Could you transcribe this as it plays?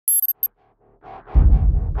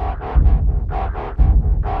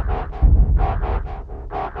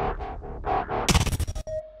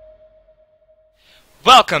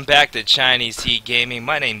Welcome back to Chinese Heat Gaming.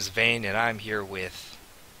 My name's Vane, and I'm here with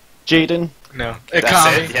Jaden. No,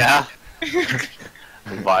 That's it, yeah.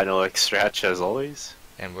 Vinyl Extract as always.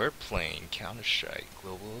 and we're playing Counter-Strike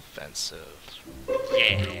Global Offensive.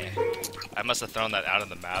 Yeah. I must have thrown that out of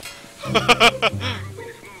the map.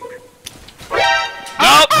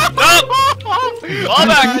 Nope! Fall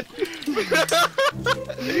back!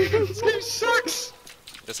 This game sucks.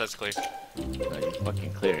 This side's clear. No, you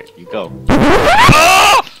fucking clear it. You go.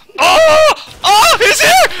 Oh! Oh! Oh! He's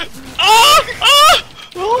here! Oh! Oh!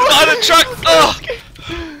 On the truck! Oh!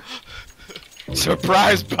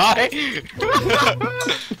 Surprised by.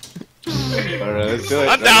 Alright, let's do it.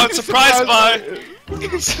 I'm down, surprised by!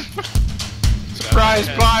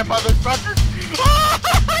 Surprised by, motherfucker. Oh,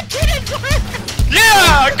 I did it! Yeah!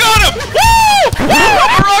 I got him! Woo! Woo!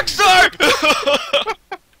 I'm a rock star!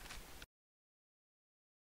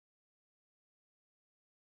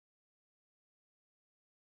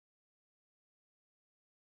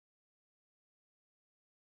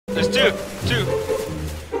 There's two!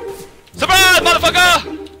 Surprise,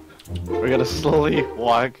 motherfucker! We're gonna slowly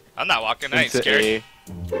walk I'm not walking, I ain't into scared. A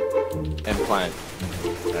and plant.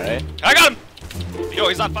 Alright? I got him! Yo,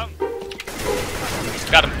 he's on fountain.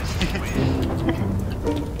 Got him.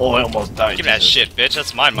 Oh, I almost died. Give me that shit, bitch.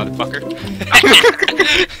 That's mine, motherfucker.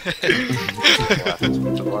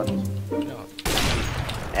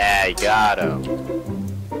 Yeah, you got him.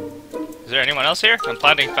 Is there anyone else here? I'm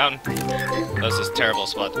planting fountain. This is a terrible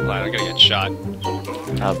spot to plant. I'm gonna get shot.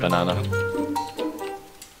 Banana.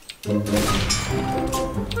 Who's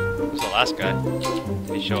the last guy?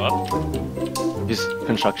 Did he show up? He's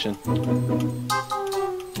construction. I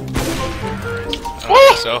don't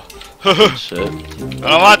think so. Shit. I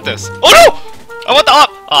don't want this. Oh no! I want the op!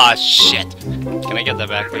 Aw, shit. Can I get that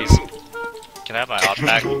back, please? Can I have my op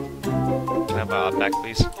back? Can I have my op back,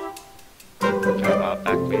 please? Can I have my op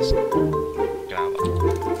back, please? Can I have my...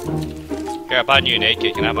 Here, I'm buying you an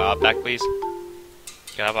AK. Can I have my op back, please?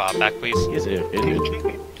 Can I have my op back, please? He's here, dude.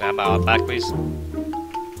 Can I have my op back, please?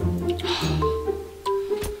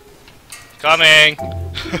 Coming!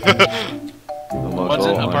 One's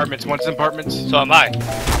in apartments, one's in apartments. So am I.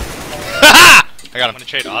 Haha! I got him. I'm gonna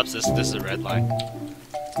trade ops. This is a red line.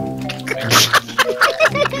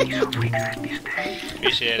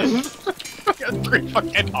 Appreciate it. I got 3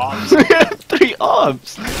 fucking ops. 3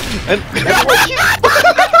 ops! And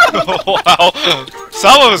Wow.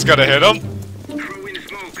 Someone was gonna hit him.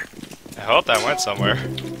 I hope that went somewhere.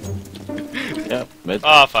 yeah, mid.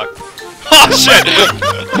 Oh, fuck. Oh, shit!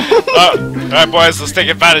 Alright, boys, let's take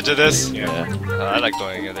advantage of this. Yeah. I like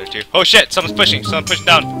going in there, too. Oh, shit! Someone's pushing. Someone's pushing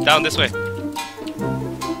down. Down this way.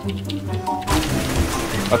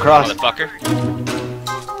 Across. Motherfucker.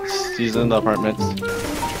 He's in the apartments.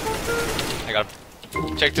 I got him.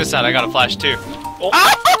 Check this out. I got a flash, too. Oh.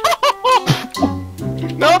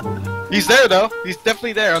 No, he's there though. He's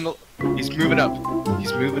definitely there on the. He's moving up.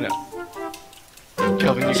 He's moving up.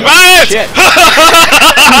 Kelvin, you Surprise! Shit.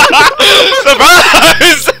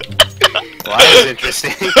 Surprise! Well, that was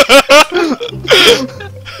interesting.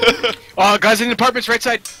 Oh, guys in the apartments, right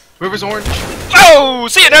side. River's orange. Oh,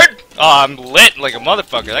 see you, nerd! Oh, I'm lit like a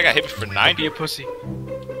motherfucker. That guy hit me for 90. Be a pussy.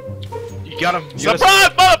 You got him. Surprise,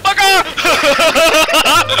 motherfucker!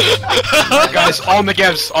 Guys, all in the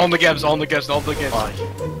gevs, all in the gevs, all in the gevs, all in the gevs.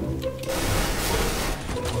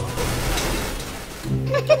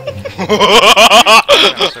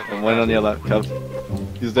 And one on your left, Kev.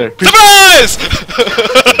 He's there. Surprise!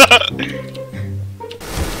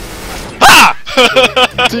 Ha!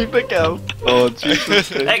 Team the Kev. Oh, Jesus.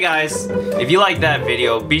 Hey guys, if you like that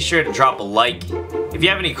video, be sure to drop a like. If you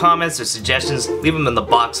have any comments or suggestions, leave them in the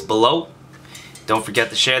box below. Don't forget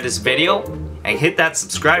to share this video and hit that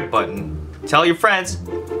subscribe button. Tell your friends.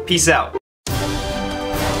 Peace out.